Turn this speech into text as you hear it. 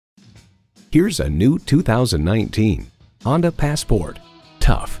Here's a new 2019 Honda Passport.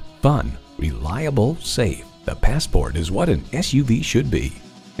 Tough, fun, reliable, safe. The Passport is what an SUV should be.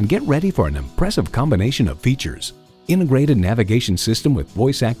 And get ready for an impressive combination of features. Integrated navigation system with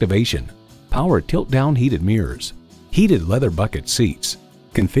voice activation, power tilt-down heated mirrors, heated leather bucket seats,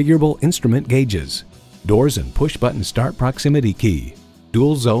 configurable instrument gauges, doors and push-button start proximity key,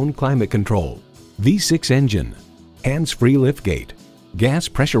 dual-zone climate control, V6 engine, hands-free liftgate, gas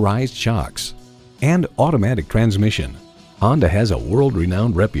pressurized shocks, and automatic transmission. Honda has a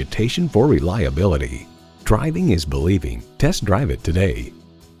world-renowned reputation for reliability. Driving is believing. Test drive it today.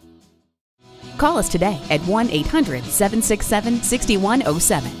 Call us today at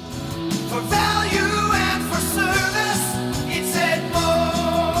 1-800-767-6107.